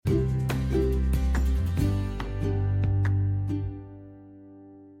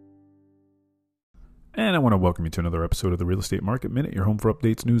And I want to welcome you to another episode of the Real Estate Market Minute, your home for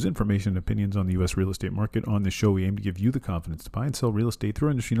updates, news, information, and opinions on the U.S. real estate market. On this show, we aim to give you the confidence to buy and sell real estate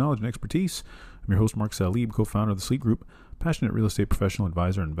through industry knowledge and expertise. I'm your host, Mark Salib, co-founder of the Sleep Group, passionate real estate professional,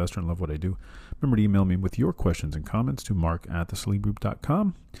 advisor, and investor, and love what I do. Remember to email me with your questions and comments to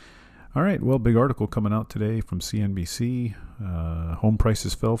mark@thesleepgroup.com. All right, well, big article coming out today from CNBC. Home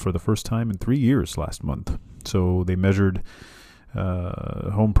prices fell for the first time in 3 years last month. So they measured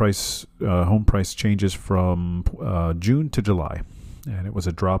home price changes from June to July, and it was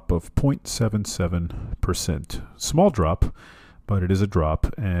a drop of 0.77%. Small drop, but it is a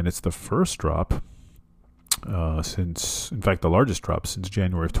drop, and it's the first drop since, in fact, the largest drop since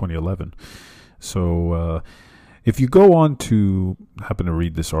January of 2011. So if you go on to happen to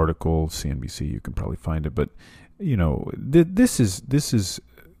read this article, CNBC, you can probably find it. But you know, this is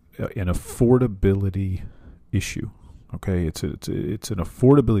an affordability issue. Okay, it's an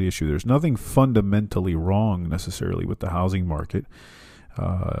affordability issue. There's nothing fundamentally wrong necessarily with the housing market.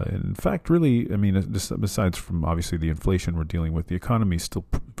 In fact, really, I mean, besides from obviously the inflation we're dealing with, the economy is still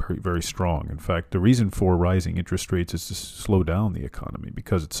very, very strong. In fact, the reason for rising interest rates is to slow down the economy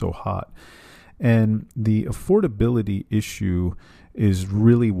because it's so hot. And the affordability issue is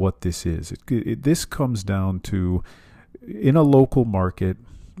really what this is. This comes down to, in a local market,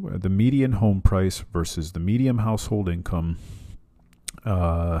 the median home price versus the median household income.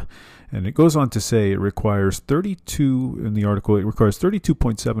 And it goes on to say it requires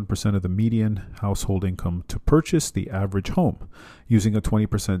 32.7% of the median household income to purchase the average home using a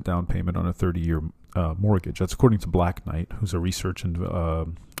 20% down payment on a 30-year mortgage. That's according to Black Knight, who's a research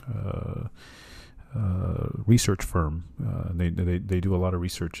firm. They do a lot of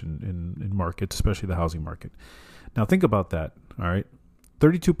research in markets, especially the housing market. Now think about that. All right,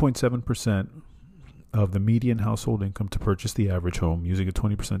 32.7% of the median household income to purchase the average home using a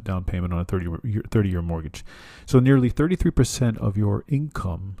 20% down payment on a 30-year mortgage. So nearly 33% of your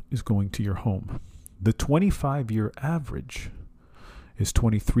income is going to your home. The 25-year average is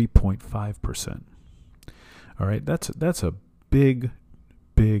 23.5%. All right, that's a big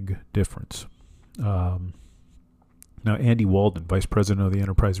difference. Now, Andy Walden, vice president of the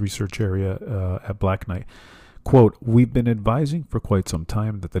enterprise research area at Black Knight, quote, "We've been advising for quite some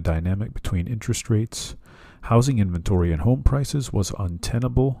time that the dynamic between interest rates, housing inventory, and home prices was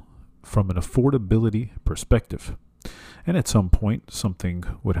untenable from an affordability perspective. And at some point, something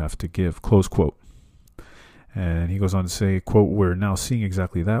would have to give," close quote. And he goes on to say, quote, "We're now seeing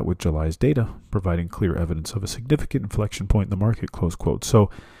exactly that with July's data, providing clear evidence of a significant inflection point in the market," close quote.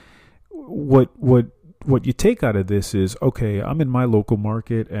 So what you take out of this is, okay, I'm in my local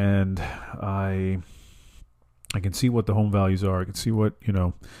market and I can see what the home values are. I can see what, you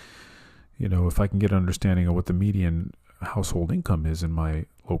know, if I can get an understanding of what the median household income is in my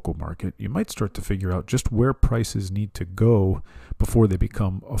local market, you might start to figure out just where prices need to go before they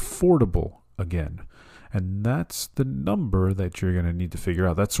become affordable again. And that's the number that you're going to need to figure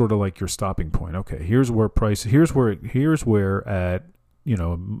out. That's sort of like your stopping point. Okay, here's where at, you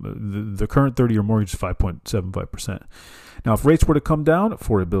know, the current 30-year mortgage is 5.75%. Now, if rates were to come down,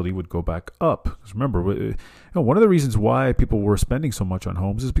 affordability would go back up. Because remember, one of the reasons why people were spending so much on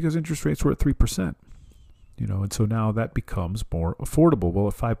homes is because interest rates were at 3%. You know, and so now that becomes more affordable. Well,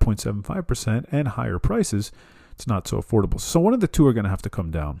 at 5.75% and higher prices, it's not so affordable. So one of the two are going to have to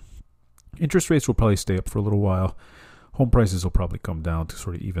come down. Interest rates will probably stay up for a little while. Home prices will probably come down to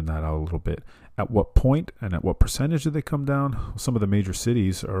sort of even that out a little bit. At what point and at what percentage do they come down? Some of the major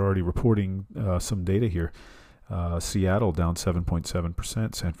cities are already reporting some data here. Seattle down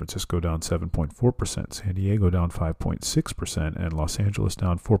 7.7%, San Francisco down 7.4%, San Diego down 5.6%, and Los Angeles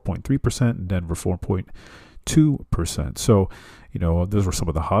down 4.3%, and Denver 4.2%. So, you know, those were some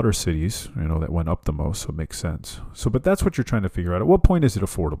of the hotter cities, you know, that went up the most, so it makes sense. So, but that's what you're trying to figure out. At what point is it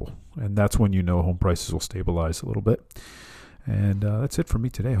affordable? And that's when you know home prices will stabilize a little bit. And that's it for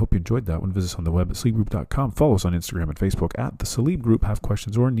me today. I hope you enjoyed that one. Visit us on the web at sleepgroup.com. Follow us on Instagram and Facebook at The Sleep Group. Have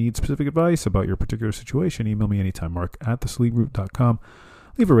questions or need specific advice about your particular situation? Email me anytime, mark@thesleepgroup.com.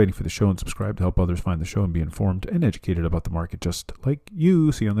 Leave a rating for the show and subscribe to help others find the show and be informed and educated about the market just like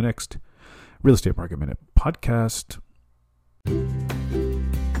you. See you on the next Real Estate Market Minute podcast.